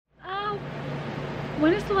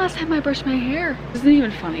When is the last time I brushed my hair? This isn't even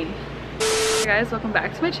funny. Hey guys, welcome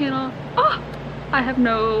back to my channel. Oh, I have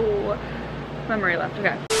no memory left.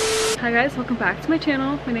 Okay. Hi guys, welcome back to my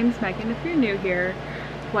channel. My name is Megan if you're new here.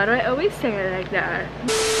 Why do I always say it like that?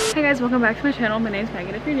 Hi guys, welcome back to my channel. My name is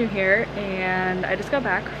Megan if you're new here, and I just got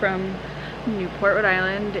back from Newport, Rhode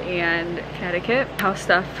Island and Connecticut. House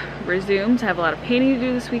stuff resumes. I have a lot of painting to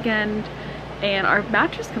do this weekend, and our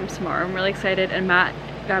mattress comes tomorrow. I'm really excited, and Matt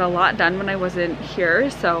got a lot done when I wasn't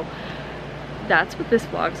here, so that's what this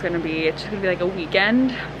vlog is gonna be. It's just gonna be like a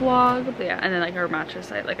weekend vlog, but yeah, and then like our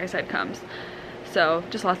mattress, like I said, comes. So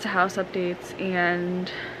just lots of house updates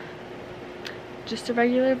and just a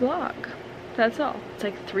regular vlog. That's all. It's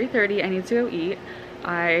like 3:30. I need to go eat.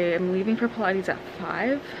 I am leaving for Pilates at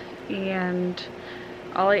 5, and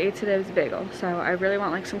all I ate today was a bagel. So I really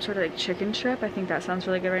want like some sort of like chicken strip. I think that sounds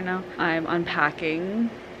really good right now. I'm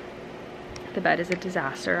unpacking. The bed is a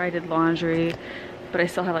disaster. I did laundry, but I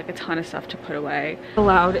still have like a ton of stuff to put away. A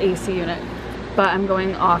loud AC unit, but I'm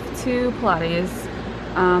going off to Pilates.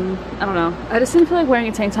 I don't know. I just didn't feel like wearing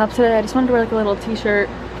a tank top today. I just wanted to wear like a little t-shirt,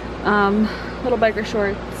 little biker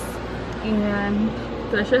shorts, and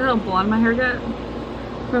did I show you how blonde my hair got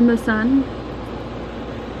from the sun?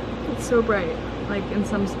 It's so bright, like in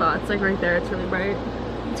some spots, like right there, it's really bright.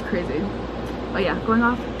 It's crazy. But yeah, going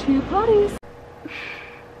off to Pilates.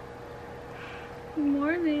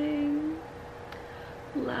 Morning.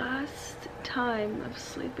 Last time of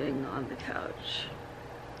sleeping on the couch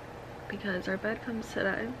because our bed comes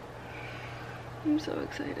today. I'm so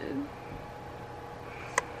excited.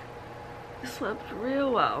 I slept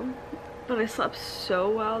real well, but I slept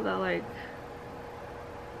so well that like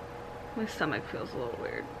my stomach feels a little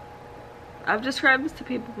weird. I've described this to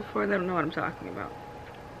people before, they don't know what I'm talking about.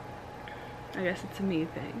 I guess it's a me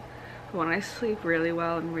thing. But when I sleep really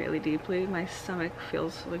well and really deeply, my stomach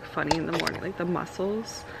feels like funny in the morning. Like the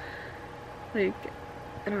muscles, like,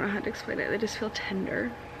 I don't know how to explain it. They just feel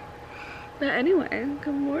tender. But anyway,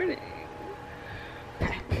 good morning.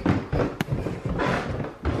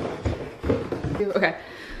 Okay,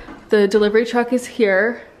 the delivery truck is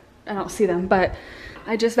here. I don't see them, but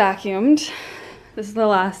I just vacuumed. This is the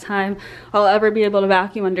last time I'll ever be able to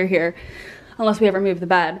vacuum under here, unless we ever move the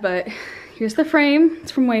bed. But here's the frame.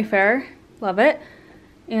 It's from Wayfair. Love it.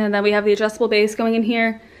 And then we have the adjustable base going in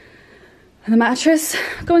here and the mattress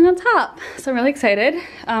going on top. So I'm really excited.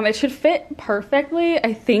 It should fit perfectly,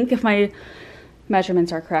 I think, if my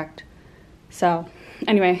measurements are correct. So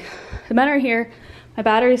anyway, the men are here. My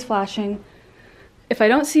battery's flashing. If I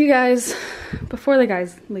don't see you guys before the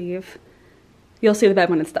guys leave, you'll see the bed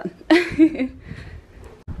when it's done.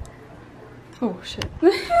 Oh shit.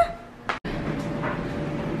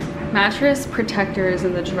 Mattress protectors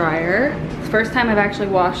in the dryer. It's the first time I've actually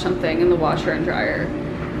washed something in the washer and dryer.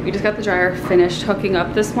 We just got the dryer finished hooking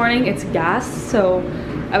up this morning. It's gas, so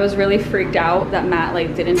I was really freaked out that Matt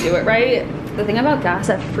like didn't do it right. The thing about gas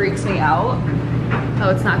that freaks me out, oh,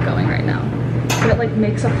 it's not going right now, but it like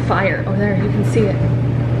makes a fire. Oh, there, you can see it.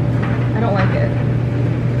 I don't like it.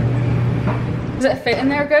 Does it fit in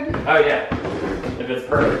there good? Oh yeah, if it's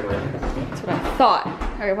perfectly. That's what I thought.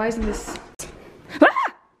 All right, why isn't this?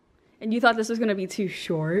 Ah! And you thought this was gonna be too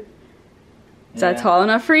short? Is that tall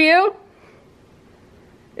enough for you?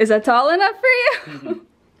 Is that tall enough for you?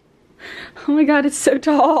 Oh my god, it's so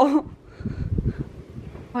tall.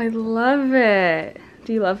 Oh, I love it.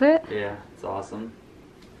 Do you love it? Yeah, it's awesome.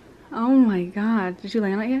 Oh my god, did you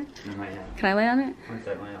lay on it yet? No, yeah. Can I lay on it? Once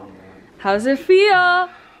I lay on that. How's it feel?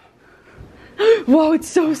 Whoa, it's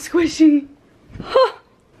so squishy. Oh.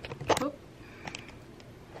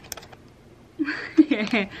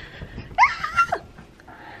 Yeah.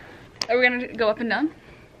 Are we gonna go up and down?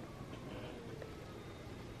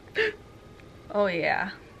 Oh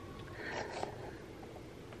yeah.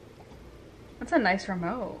 That's a nice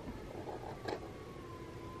remote.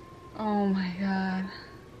 Oh my god.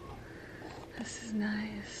 This is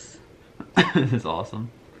nice. This is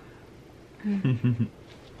awesome.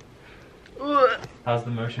 How's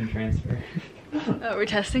the motion transfer? Oh, we're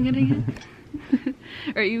testing it again?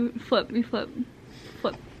 Or you flip, flip.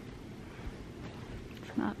 It's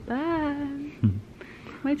not bad.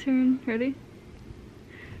 My turn. Ready?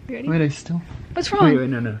 You ready? Wait, I still... What's wrong? Wait,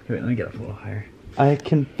 no. Wait, let me get up a little higher. I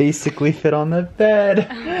can basically fit on the bed.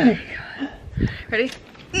 Oh my god. Ready?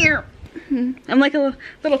 Here. I'm like a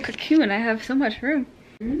little cocoon. I have so much room.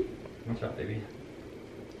 Watch out, baby.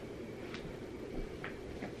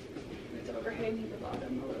 It's overhanging the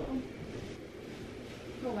bottom a little.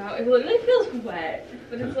 Oh wow, it literally feels wet,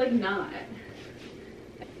 but it's like not.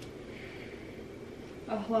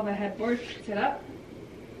 Oh, love a headboard. Sit up.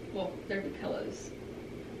 Well, there'd be pillows.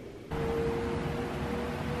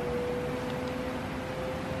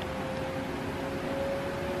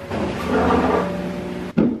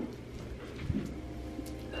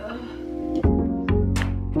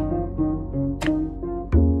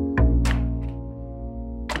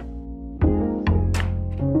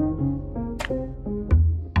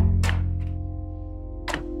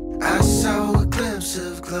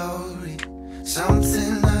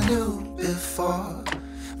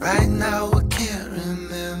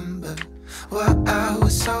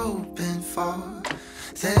 for.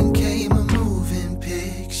 Then came a moving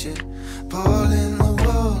picture, pulling the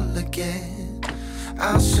wall again.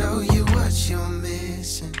 I'll show you what you're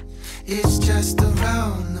missing. It's just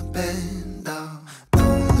around the bend. Oh,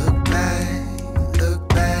 don't look back, look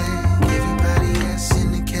back. Everybody else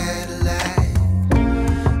in the Cadillac.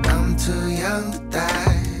 I'm too young to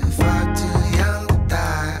die, far too young to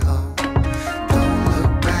die. Oh, don't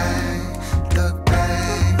look back, look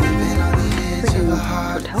back. Living on the edge of a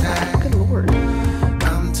heart attack. Good lord.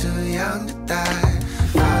 I'm too young to die,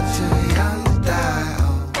 far too young to die. Oh,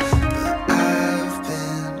 but I've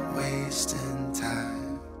been wasting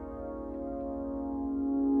time.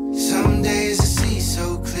 Some days I see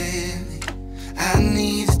so clearly, I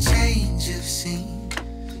need a change of scene.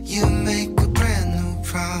 You make a brand new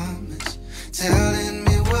promise, telling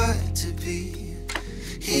me what to be.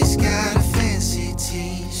 He's got a fancy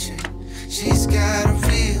t-shirt, she's got a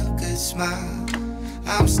real good smile.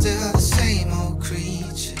 I'm still the same old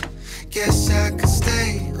creature, guess I could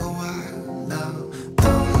stay a while. No,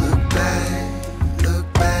 don't look back,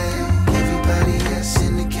 look back. Everybody else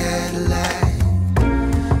in the Cadillac.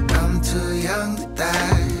 I'm too young to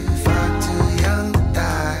die, far too young to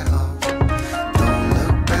die. Oh, don't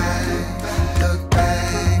look back, look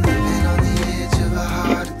back. Living on the edge of a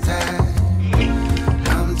heart attack.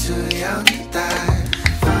 I'm too young to die,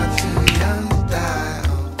 far too young to die.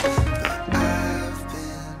 Oh, but I've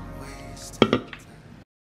been wasting.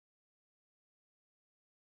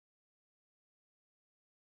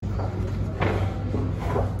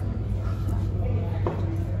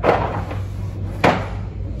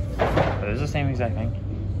 It is the same exact thing.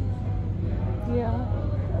 Yeah.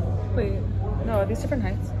 Wait. No, are these different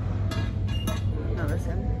heights? No,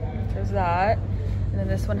 listen. There's that. And then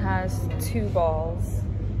this one has 2 balls.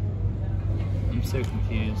 I'm so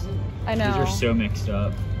confused. I know. These are so mixed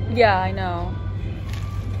up. Yeah, I know.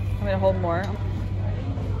 I'm gonna hold more.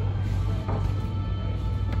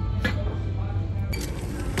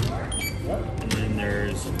 And then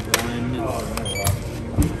there's one.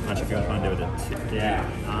 I'm not sure if you want to do with it. Yeah.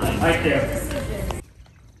 Right there.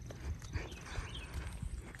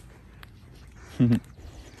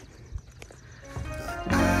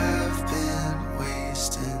 I've been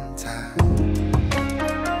wasting time.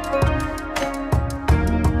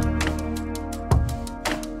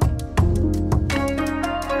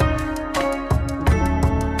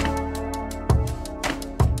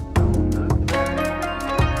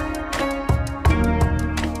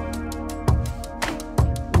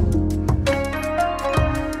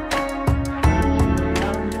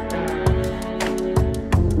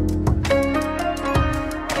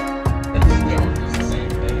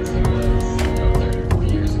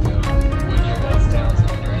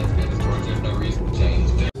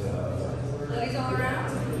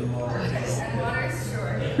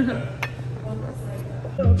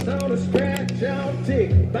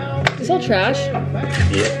 Is all trash?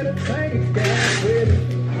 Yeah.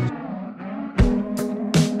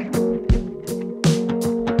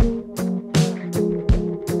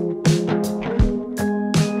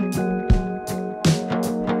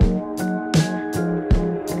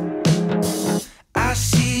 I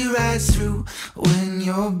see right through when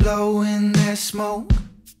you're blowing that smoke.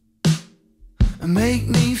 Make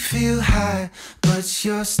me feel high, but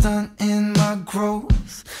you're stunting my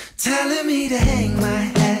growth. Telling me to hang my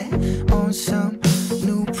hat on some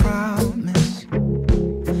new promise.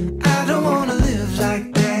 I don't wanna live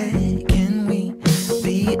like that, can we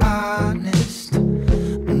be honest?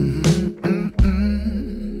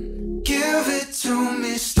 Give it to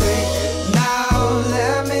me straight now,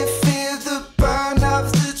 let me feel the burn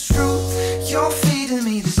of the truth. You're feeding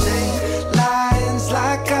me the same lines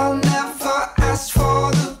like I'll never ask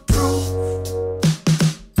for the proof.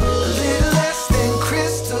 A little less than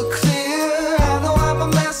crystal clear, I know I'm a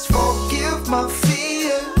mess, forgive my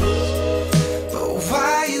fear. But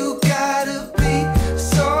why you gotta be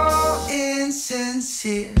so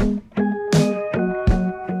insincere?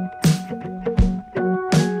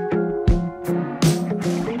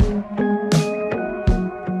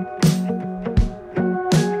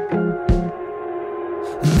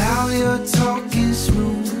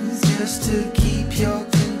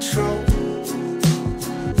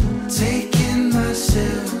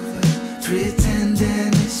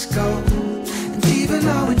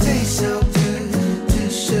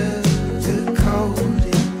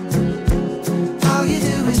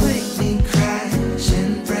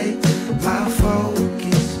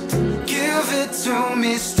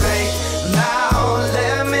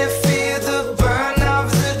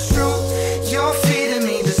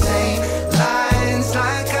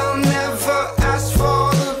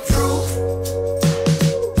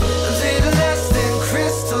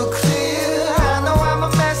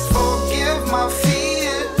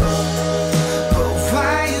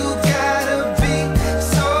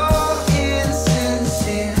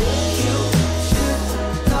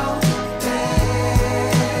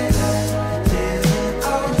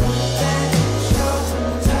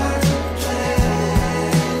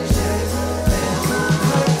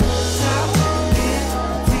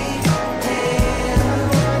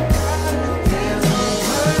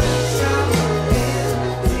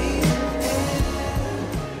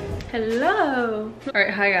 All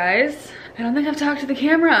right, hi guys. I don't think I've talked to the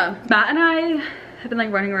camera. Matt and I have been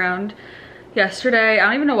like running around yesterday. I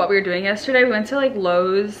don't even know what we were doing yesterday. We went to like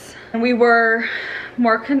Lowe's and we were we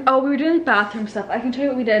were doing like bathroom stuff. I can tell you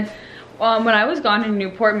what we did. When I was gone in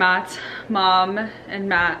Newport, Matt's mom and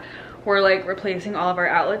Matt were like replacing all of our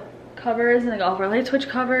outlet covers and like all of our light switch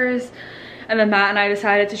covers. And then Matt and I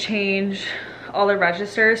decided to change all the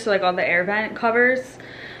registers, so like all the air vent covers.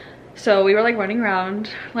 So we were like running around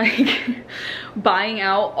like buying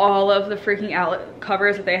out all of the freaking outlet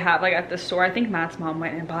covers that they have like at the store. I think Matt's mom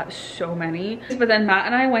went and bought so many. But then Matt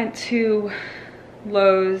and I went to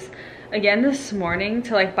Lowe's again this morning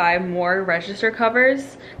to like buy more register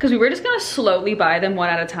covers because we were just gonna slowly buy them one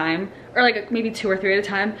at a time, or like maybe 2 or 3 at a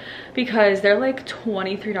time, because they're like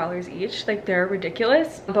 $23 each. Like they're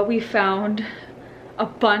ridiculous. But we found a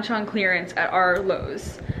bunch on clearance at our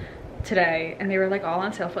Lowe's today and they were like all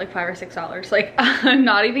on sale for like $5 or $6. Like I'm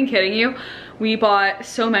not even kidding you. We bought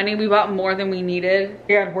so many. We bought more than we needed.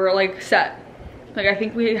 Yeah, we're like set. Like I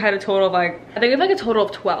think we had a total of like, I think we had like a total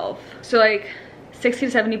of 12. So like 60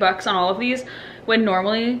 to 70 bucks on all of these, when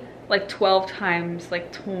normally like 12 times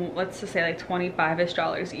like let's just say like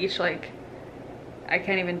 $25-ish each. Like I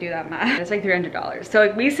can't even do that math. It's like $300. So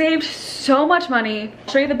like we saved so much money.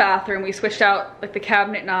 I'll show you the bathroom. We switched out like the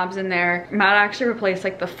cabinet knobs in there. Matt actually replaced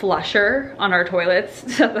like the flusher on our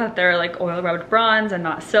toilets so that they're like oil rubbed bronze and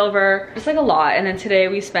not silver. Just like a lot. And then today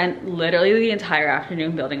we spent literally the entire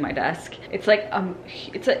afternoon building my desk. It's like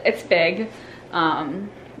it's big. I'm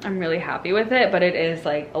really happy with it, but it is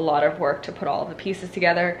like a lot of work to put all of the pieces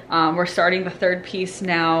together. We're starting the 3rd piece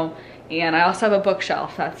now. And I also have a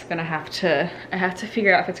bookshelf that's gonna I have to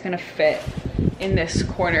figure out if it's gonna fit in this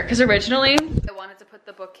corner. Cause originally I wanted to put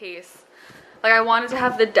the bookcase, like I wanted to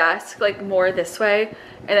have the desk like more this way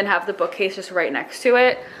and then have the bookcase just right next to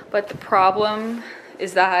it. But the problem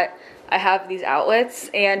is that I have these outlets,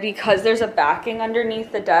 and because there's a backing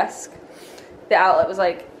underneath the desk, the outlet was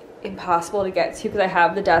like impossible to get to because I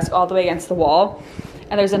have the desk all the way against the wall.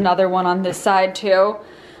 And there's another one on this side too.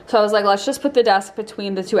 So I was like, let's just put the desk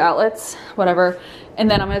between the 2 outlets, whatever.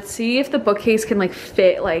 And then I'm gonna see if the bookcase can like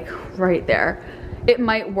fit like right there. It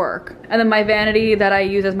might work. And then my vanity that I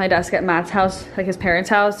use as my desk at Matt's house, like his parents'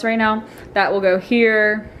 house right now, that will go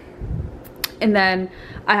here. And then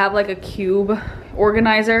I have like a cube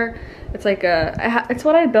organizer. It's like it's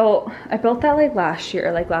what I built. I built that like last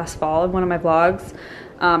year, like last fall in one of my vlogs.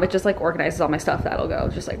 It just like organizes all my stuff. That'll go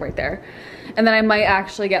just like right there. And then I might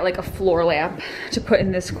actually get like a floor lamp to put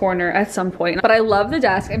in this corner at some point. But I love the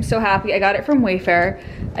desk. I'm so happy. I got it from Wayfair.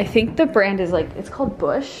 I think the brand is like, it's called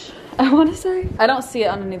Bush, I want to say. I don't see it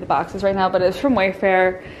on any of the boxes right now, but it's from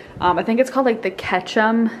Wayfair. I think it's called like the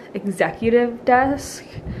Ketchum Executive Desk.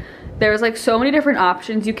 There's like so many different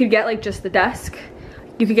options. You could get like just the desk.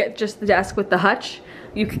 You could get just the desk with the hutch.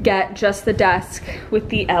 You could get just the desk with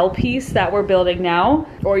the L piece that we're building now,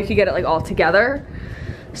 or you could get it like all together.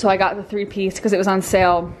 So I got the 3-piece because it was on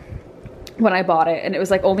sale when I bought it, and it was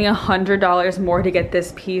like only $100 more to get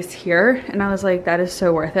this piece here. And I was like, that is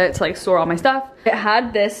so worth it to like store all my stuff. It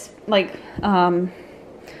had this like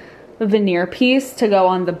veneer piece to go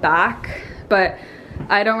on the back, but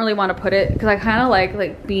I don't really want to put it because I kind of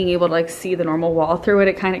like being able to like see the normal wall through it.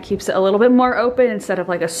 It kind of keeps it a little bit more open instead of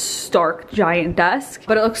like a stark giant desk.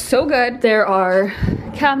 But it looks so good. There are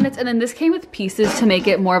cabinets, and then this came with pieces to make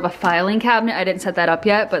it more of a filing cabinet. I didn't set that up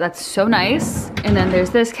yet, but that's so nice. And then there's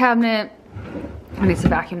this cabinet. I need to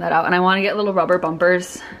vacuum that out, and I want to get little rubber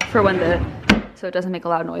bumpers for when so it doesn't make a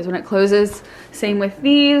loud noise when it closes. Same with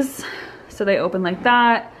these, so they open like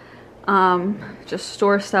that. Just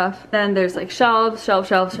store stuff. Then there's like shelves,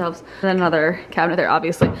 and then another cabinet there,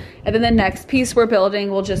 obviously. And then the next piece we're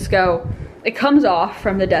building will just go, it comes off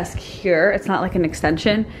from the desk here. It's not like an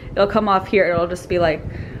extension. It'll come off here. It'll just be like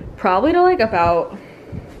probably to like about,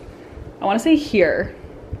 I want to say here.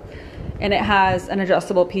 And it has an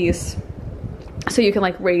adjustable piece, so you can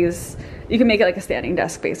like raise, you can make it like a standing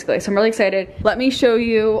desk basically. So I'm really excited. Let me show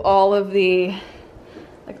you all of the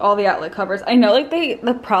all the outlet covers. I know like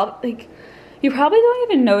you probably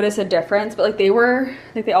don't even notice a difference, but like they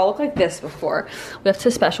all look like this before. We have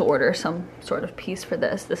to special order some sort of piece for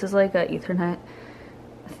this. This is like a Ethernet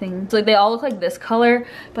thing. So like they all look like this color,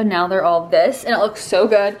 but now they're all this, and it looks so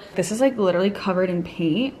good. This is like literally covered in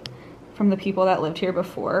paint from the people that lived here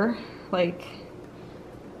before. Like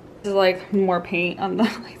this is like more paint on the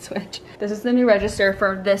light switch. This is the new register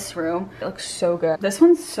for this room. It looks so good. This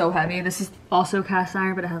one's so heavy. This is also cast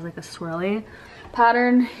iron, but it has like a swirly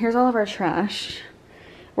pattern. Here's all of our trash.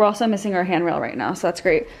 We're also missing our handrail right now, so that's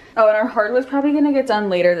great. Oh, and our hardwood's probably gonna get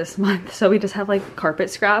done later this month, so we just have like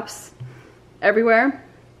carpet scraps everywhere.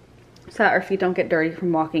 so that our feet don't get dirty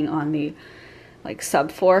from walking on the like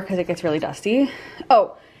subfloor because it gets really dusty.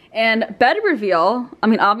 Oh, and bed reveal. I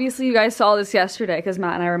mean, obviously you guys saw this yesterday because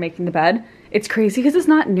Matt and I were making the bed. It's crazy because it's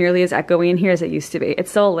not nearly as echoey in here as it used to be.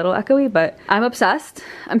 It's still a little echoey, but I'm obsessed.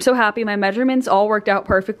 I'm so happy. My measurements all worked out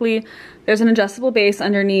perfectly. There's an adjustable base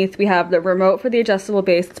underneath. We have the remote for the adjustable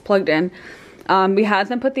base that's plugged in. We had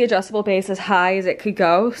them put the adjustable base as high as it could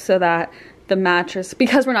go so that the mattress,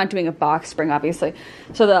 because we're not doing a box spring obviously,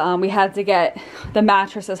 so the we had to get the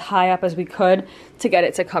mattress as high up as we could to get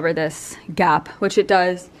it to cover this gap, which it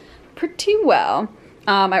does pretty well.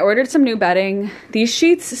 I ordered some new bedding. These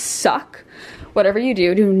sheets suck. Whatever you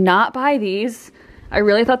do, do not buy these. I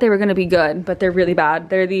really thought they were gonna be good, but they're really bad.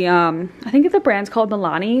 They're the I think the brand's called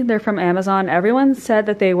Milani. They're from Amazon. Everyone said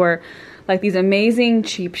that they were like these amazing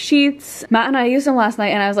cheap sheets. Matt and I used them last night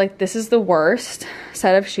and I was like, this is the worst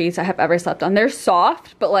set of sheets I have ever slept on. They're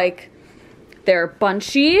soft, but like they're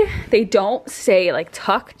bunchy. They don't stay like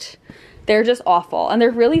tucked. They're just awful and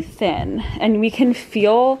they're really thin and we can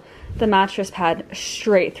feel the mattress pad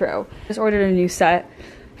straight through. Just ordered a new set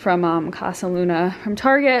from Casa Luna from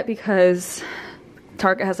Target because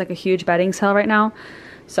Target has like a huge bedding sale right now.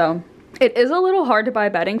 So it is a little hard to buy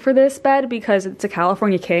bedding for this bed because it's a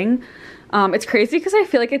California king. It's crazy because I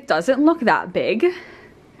feel like it doesn't look that big.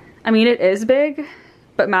 I mean, it is big,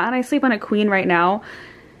 but Matt and I sleep on a queen right now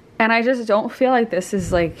and I just don't feel like this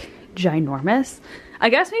is like ginormous. I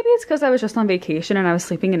guess maybe it's because I was just on vacation and I was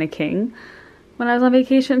sleeping in a king when I was on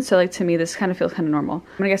vacation. So like to me, this kind of feels kind of normal.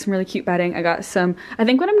 I'm gonna get some really cute bedding. I got some, I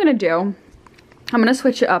think what I'm gonna do, I'm gonna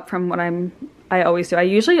switch it up from what I always do. I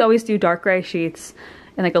usually always do dark gray sheets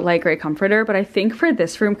and like a light gray comforter, but I think for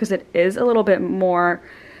this room, because it is a little bit more,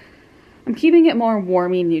 I'm keeping it more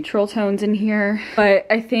warmy neutral tones in here, but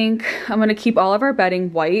I think I'm gonna keep all of our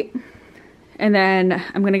bedding white and then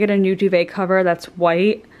I'm gonna get a new duvet cover that's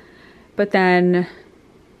white, but then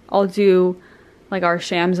I'll do like our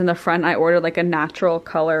shams in the front. I ordered like a natural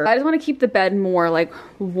color. I just want to keep the bed more like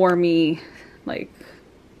warmy, like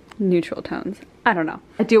neutral tones. I don't know.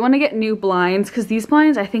 I do want to get new blinds because these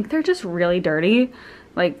blinds, I think they're just really dirty.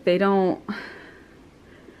 Like they don't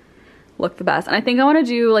look the best. And I think I want to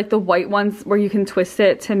do like the white ones where you can twist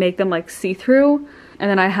it to make them like see-through.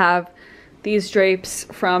 And then I have these drapes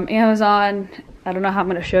from Amazon. I don't know how I'm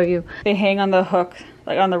going to show you. They hang on the hook,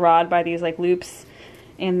 like on the rod by these like loops.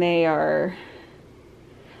 And they are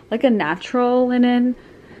like a natural linen.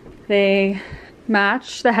 They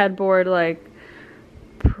match the headboard like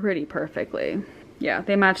pretty perfectly. Yeah,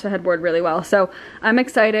 they match the headboard really well. So I'm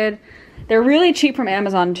excited. They're really cheap from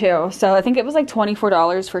Amazon too. So I think it was like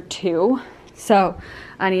 $24 for 2. So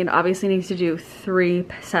I obviously need to do 3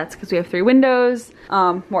 sets because we have 3 windows,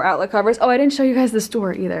 more outlet covers. Oh, I didn't show you guys this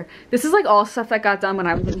door either. This is like all stuff that got done when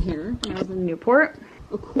I was in here, when I was in Newport.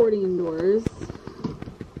 Accordion doors.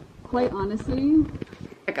 Quite honestly,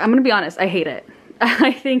 like, I'm gonna be honest, I hate it.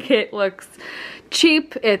 I think it looks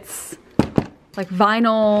cheap. It's like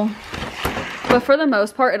vinyl, but for the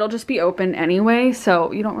most part, it'll just be open anyway,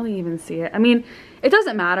 so you don't really even see it. I mean, it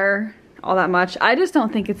doesn't matter all that much. I just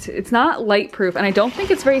don't think it's not light proof, and I don't think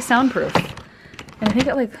it's very soundproof. And I think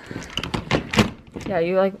it like, yeah,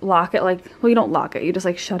 you like lock it like, well, you don't lock it, you just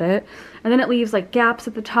like shut it. And then it leaves like gaps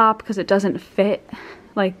at the top because it doesn't fit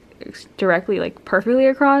like directly like perfectly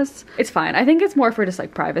across. It's fine. I think it's more for just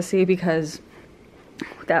like privacy because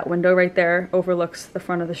that window right there overlooks the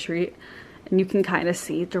front of the street and you can kind of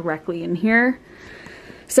see directly in here.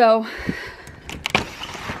 So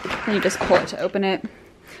then you just pull it to open it.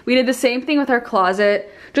 We did the same thing with our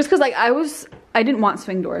closet just because like I didn't want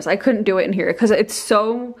swing doors. I couldn't do it in here because it's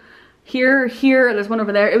so here, there's one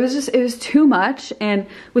over there. It was too much. And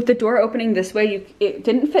with the door opening this way, it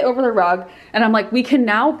didn't fit over the rug. And I'm like, we can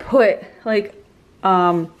now put like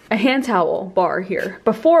a hand towel bar here.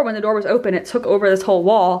 Before, when the door was open, it took over this whole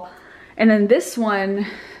wall. And then this one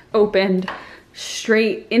opened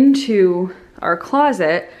straight into our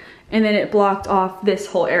closet and then it blocked off this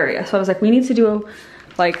whole area. So I was like, we need to do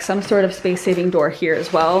like some sort of space saving door here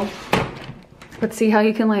as well. But see how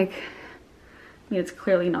you can like, I mean, it's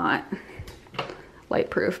clearly not light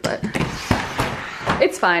proof, but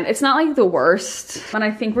it's fine. It's not like the worst. And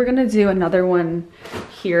I think we're gonna do another one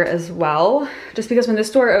here as well, just because when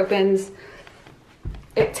this door opens,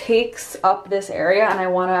 it takes up this area and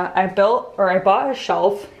I bought a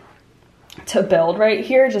shelf to build right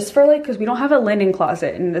here just for like, because we don't have a linen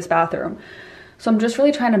closet in this bathroom. So I'm just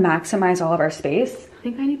really trying to maximize all of our space. I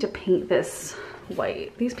think I need to paint this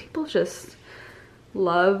white. These people just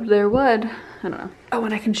love their wood. I don't know. Oh,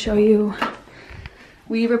 and I can show you,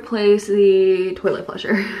 we replaced the toilet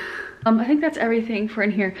flusher. I think that's everything for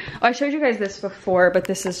in here. Oh, I showed you guys this before, but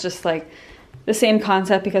this is just like the same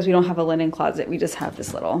concept because we don't have a linen closet. We just have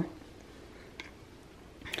this little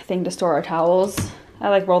thing to store our towels. I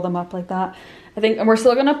like roll them up like that. I think, and we're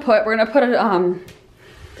gonna put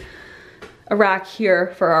a rack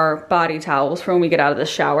here for our body towels for when we get out of the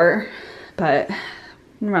shower, but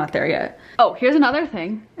we're not there yet. Oh, here's another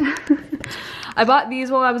thing. I bought these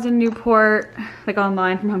while I was in Newport, like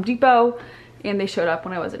online from Home Depot, and they showed up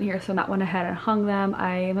when I wasn't here, so Matt went ahead and hung them.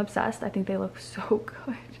 I am obsessed. I think they look so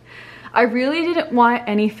good. I really didn't want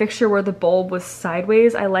any fixture where the bulb was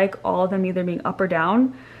sideways. I like all of them either being up or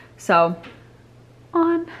down. So,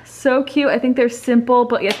 so cute. I think they're simple,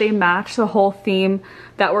 but yet they match the whole theme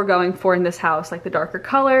that we're going for in this house, like the darker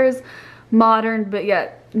colors, modern, but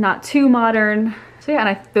yet not too modern. So yeah,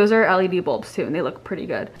 and those are LED bulbs too, and they look pretty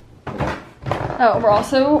good. Oh, we're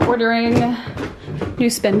also ordering new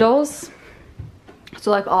spindles.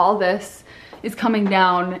 So like all this is coming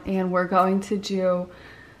down, and we're going to do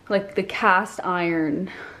like the cast iron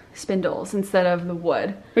spindles instead of the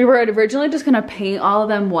wood. We were originally just gonna paint all of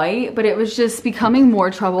them white, but it was just becoming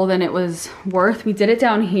more trouble than it was worth. We did it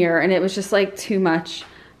down here and it was just like too much.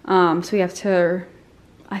 So we have to,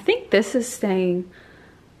 I think this is staying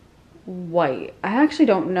white. I actually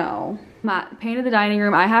don't know. Matt painted the dining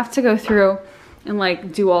room. I have to go through and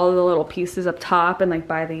like do all the little pieces up top and like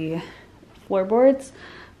buy the floorboards,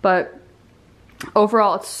 but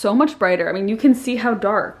overall it's so much brighter. I mean, you can see how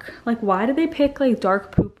dark, like why did they pick like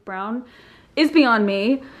dark poop brown is beyond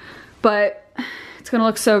me, but it's gonna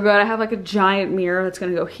look so good. I have like a giant mirror that's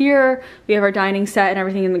gonna go here. We have our dining set and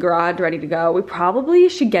everything in the garage ready to go. We probably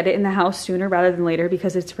should get it in the house sooner rather than later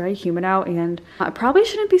because it's very humid out, and I probably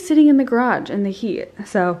shouldn't be sitting in the garage in the heat.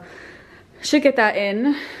 So should get that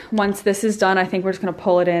in once this is done. I think we're just gonna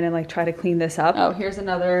pull it in and like try to clean this up. Oh, here's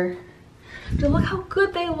another. Dude, look how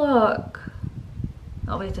good they look.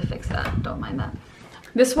 Oh, we have to fix that. Don't mind that.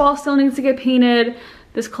 This wall still needs to get painted.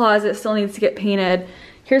 This closet still needs to get painted.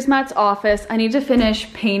 Here's Matt's office. I need to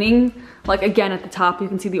finish painting, like again at the top, you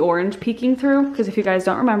can see the orange peeking through, because if you guys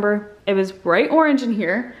don't remember, it was bright orange in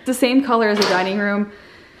here. It's the same color as the dining room.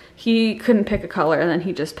 He couldn't pick a color, and then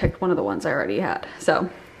he just picked one of the ones I already had. So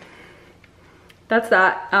that's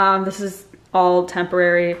that. This is all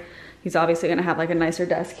temporary. He's obviously gonna have like a nicer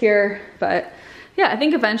desk here, but yeah, I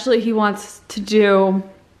think eventually he wants to do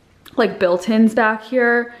like built-ins back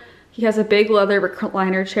here. He has a big leather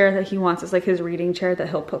recliner chair that he wants as like his reading chair that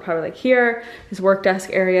he'll put probably like here. His work desk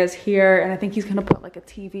area is here, and I think he's gonna put like a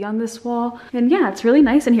TV on this wall. And yeah, it's really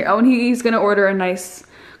nice in here. Oh, and he's gonna order a nice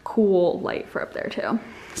cool light for up there too.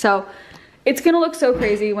 So it's gonna look so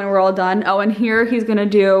crazy when we're all done. Oh, and here he's gonna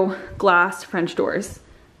do glass French doors.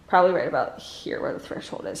 Probably right about here where the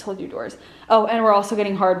threshold is. He'll do doors. Oh, and we're also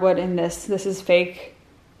getting hardwood in this. This is fake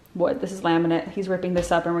wood. This is laminate. He's ripping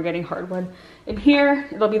this up and we're getting hardwood. In here,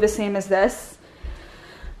 it'll be the same as this.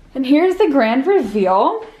 And here's the grand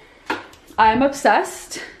reveal. I'm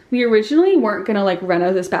obsessed. We originally weren't gonna like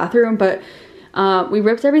reno this bathroom, but we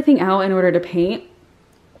ripped everything out in order to paint.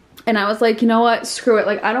 And I was like, you know what, screw it.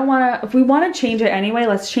 Like I don't wanna, if we wanna change it anyway,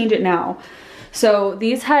 let's change it now. So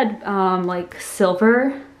these had like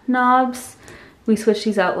silver knobs. We switched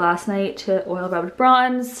these out last night to oil rubbed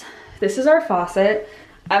bronze. This is our faucet.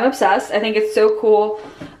 I'm obsessed. I think it's so cool.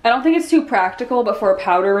 I don't think it's too practical, but for a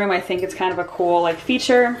powder room, I think it's kind of a cool like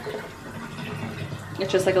feature.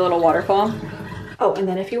 It's just like a little waterfall. Oh, and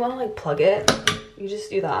then if you want to like plug it, you just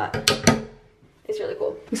do that. It's really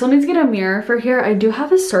cool. We still need to get a mirror for here. I do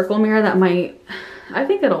have a circle mirror that might, I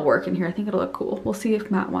think it'll work in here. I think it'll look cool. We'll see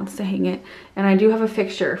if Matt wants to hang it. And I do have a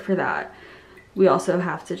fixture for that. We also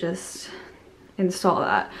have to just install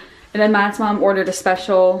that. And then Matt's mom ordered a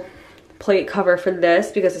special plate cover for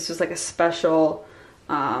this because this was like a special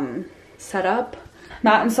setup.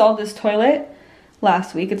 Matt installed this toilet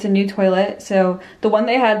last week. It's a new toilet. So the one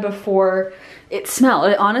they had before, it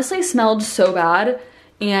honestly smelled so bad,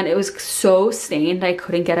 and it was so stained I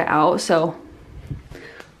couldn't get it out. So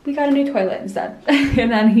we got a new toilet instead.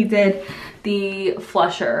 And then he did the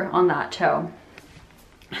flusher on that too.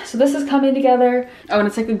 So this is coming together. Oh, and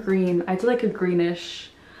it's like a green. I did like a greenish.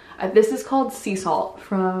 This is called sea salt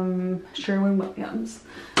from Sherwin-Williams.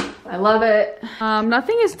 I love it.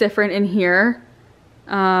 Nothing is different in here.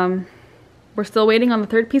 We're still waiting on the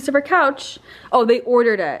third piece of our couch. Oh, they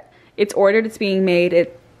ordered it. It's ordered, it's being made.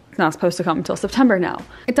 It's not supposed to come until September now.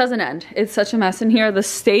 It doesn't end. It's such a mess in here. The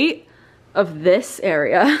state of this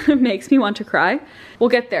area makes me want to cry. We'll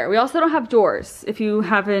get there. We also don't have doors. If you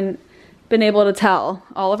haven't been able to tell,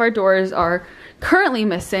 all of our doors are currently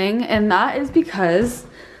missing, and that is because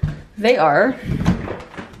they are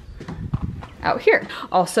out here.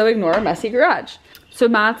 Also ignore a messy garage. So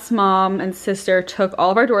Matt's mom and sister took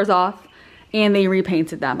all of our doors off and they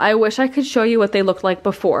repainted them. I wish I could show you what they looked like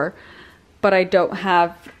before, but I don't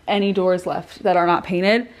have any doors left that are not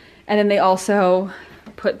painted. And then they also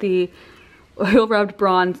put the oil rubbed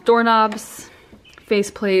bronze doorknobs,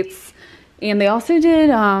 face plates, and they also did,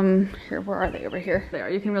 here, where are they? Over here. They are,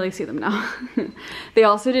 you can really see them now. They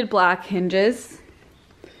also did black hinges.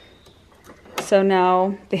 So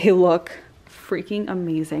now they look freaking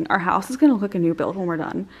amazing. Our house is gonna look like a new build when we're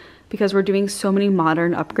done because we're doing so many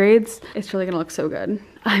modern upgrades. It's really gonna look so good.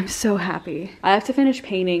 I'm so happy. I have to finish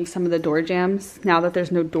painting some of the door jambs. Now that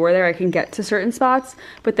there's no door there, I can get to certain spots,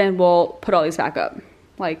 but then we'll put all these back up,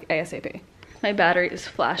 like ASAP. My battery is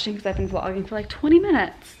flashing because I've been vlogging for like 20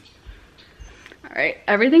 minutes. All right,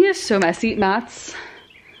 everything is so messy. Matt's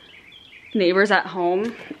neighbors at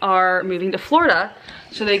home are moving to Florida,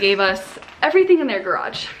 so they gave us everything in their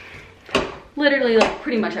garage. Literally, like,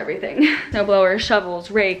 pretty much everything. Snow blowers,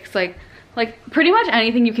 shovels, rakes, like pretty much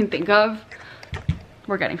anything you can think of,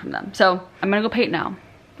 we're getting from them. So I'm gonna go paint now,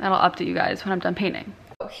 and I'll update you guys when I'm done painting.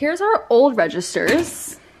 Here's our old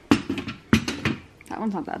registers. That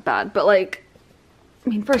one's not that bad, but like, I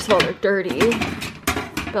mean, first of all, they're dirty,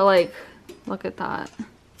 but like, look at that.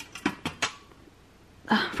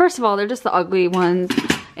 First of all, they're just the ugly ones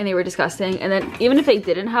and they were disgusting. And then even if they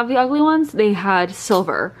didn't have the ugly ones, they had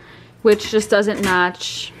silver, which just doesn't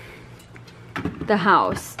match the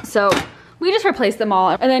house. So we just replaced them all.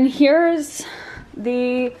 And then here's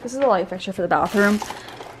this is the light fixture for the bathroom.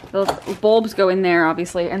 The bulbs go in there,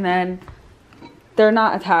 obviously. And then they're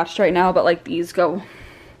not attached right now, but like these go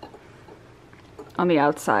on the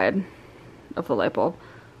outside of the light bulb.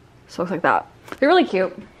 So it looks like that. They're really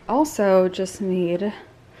cute. Also just made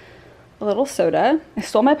a little soda. I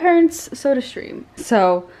stole my parents' soda stream.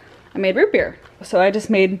 So I made root beer. So I just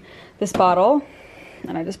made this bottle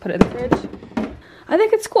and I just put it in the fridge. I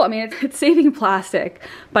think it's cool. I mean, it's saving plastic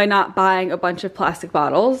by not buying a bunch of plastic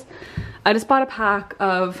bottles. I just bought a pack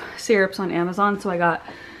of syrups on Amazon. So I got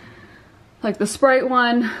like the Sprite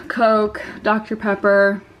one, Coke, Dr.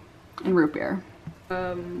 Pepper, and root beer.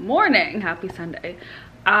 Morning, happy Sunday.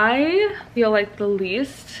 I feel like the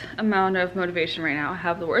least amount of motivation right now. I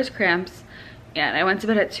have the worst cramps and I went to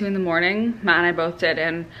bed at 2 in the morning. Matt and I both did,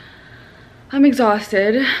 and I'm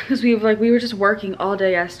exhausted because we were just working all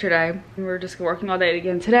day yesterday. We were just working all day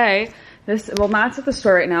again today. Well, Matt's at the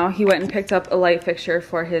store right now. He went and picked up a light fixture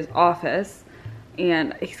for his office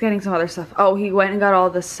and he's getting some other stuff. Oh, he went and got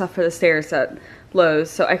all this stuff for the stairs at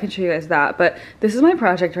Lowe's, so I can show you guys that. But this is my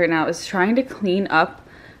project right now, is trying to clean up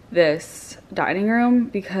this dining room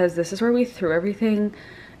because this is where we threw everything,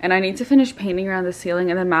 and I need to finish painting around the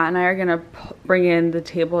ceiling, and then Matt and I are gonna bring in the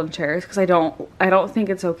table and chairs because I don't think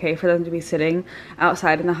it's okay for them to be sitting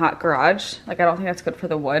outside in the hot garage. Like, I don't think that's good for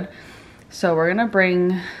the wood. So we're gonna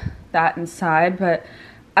bring that inside, but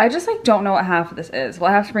I just like don't know what half of this is.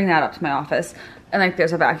 Well, I have to bring that up to my office, and like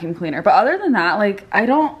there's a vacuum cleaner, but other than that, like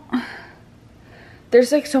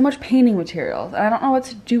there's like so much painting materials and I don't know what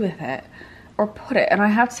to do with it or put it, and I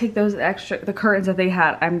have to take those the curtains that they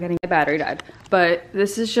had. I'm getting, my battery died, but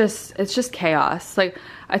this is just, it's just chaos. Like,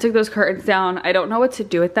 I took those curtains down. I don't know what to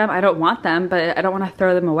do with them. I don't want them, but I don't want to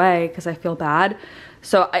throw them away because I feel bad.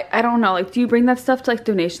 So I don't know, like, do you bring that stuff to like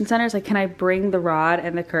donation centers? Like, can I bring the rod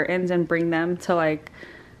and the curtains and bring them to like,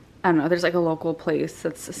 I don't know, there's like a local place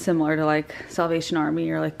that's similar to like Salvation Army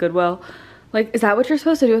or like Goodwill. Like, is that what you're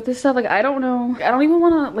supposed to do with this stuff? Like, I don't know. I don't even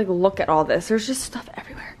want to like look at all this. There's just stuff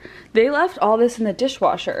everywhere. They left all this in the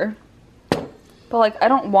dishwasher, but like, I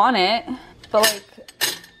don't want it, but like,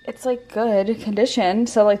 it's like good condition.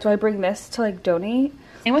 So like, do I bring this to like donate?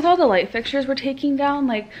 And with all the light fixtures we're taking down,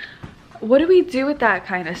 like, what do we do with that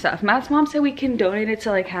kind of stuff? Matt's mom said we can donate it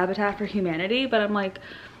to like Habitat for Humanity, but I'm like,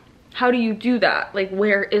 how do you do that? Like,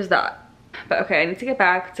 where is that? But okay, I need to get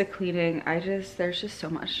back to cleaning. There's just so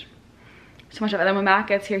much of it. And then when Matt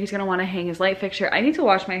gets here, he's gonna want to hang his light fixture. I need to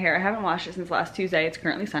wash my hair. I haven't washed it since last Tuesday. It's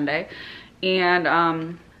currently Sunday, and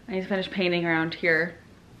I need to finish painting around here.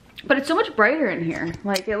 But it's so much brighter in here.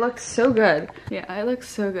 Like, it looks so good. Yeah, it looks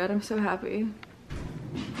so good. I'm so happy.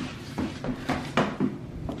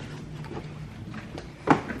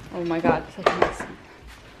 Oh my god, such a mess.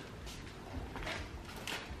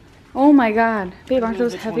 Oh my god, babe, aren't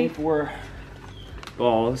those heavy? 24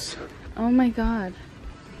 balls. Oh my god.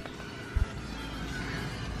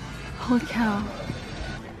 Holy cow.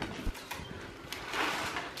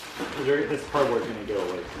 This cardboard's gonna go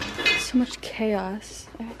away. So much chaos.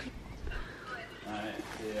 Alright,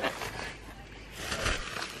 yeah.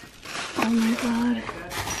 Oh my god.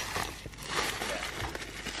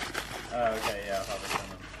 Oh, okay, yeah, I'll have it done.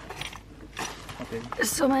 big.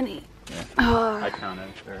 There's so many. Yeah. I counted.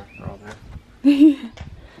 They're all there.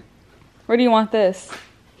 Where do you want this?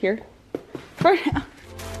 Here? For now.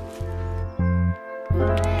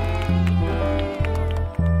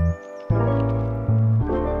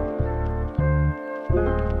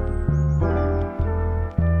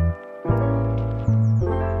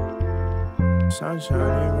 Sunshine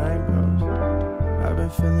and rainbows. I've been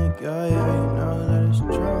feeling good, yeah, you know that it's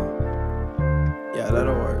true. Yeah,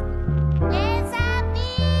 that'll work.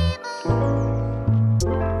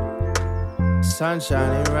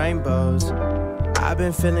 Sunshine and rainbows. I've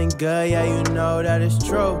been feeling good, yeah, you know that it's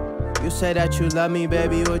true. You say that you love me,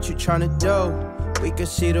 baby, what you tryna do? We could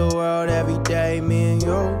see the world every day, me and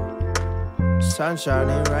you. Sunshine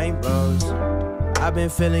and rainbows. I've been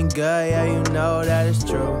feeling good, yeah, you know that it's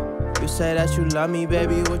true. You say that you love me,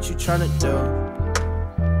 baby, what you tryna do?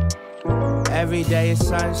 Every day is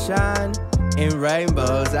sunshine and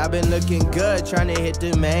rainbows. I've been looking good, tryna hit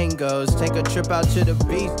the mangoes. Take a trip out to the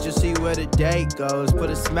beach, just see where the day goes. Put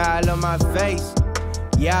a smile on my face,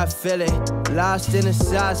 yeah, I feel it. Lost in the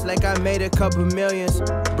sauce like I made a couple millions.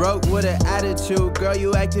 Broke with an attitude, girl,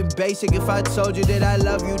 you acting basic. If I told you that I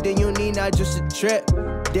love you, then you need not just a trip.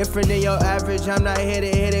 Different than your average, I'm not here to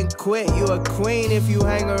hit and quit. You a queen if you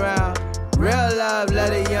hang around. Real love,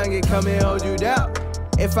 let a youngin' come and hold you down.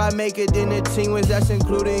 If I make it, then the team wins, that's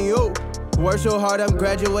including you. Work so hard, I'm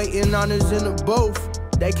graduating honors in the booth.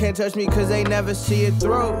 They can't touch me cause they never see it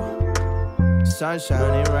through.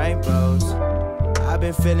 Sunshine and rainbows. I've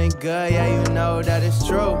been feeling good, yeah, you know that it's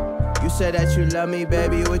true. You said that you love me,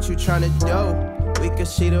 baby, what you tryna do? We could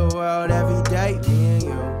see the world every day, me and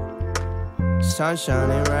you.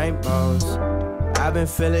 Sunshine and rainbows. I've been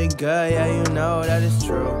feeling good, yeah, you know that it's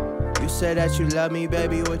true. You said that you love me,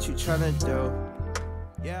 baby, what you tryna do?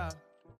 Yeah.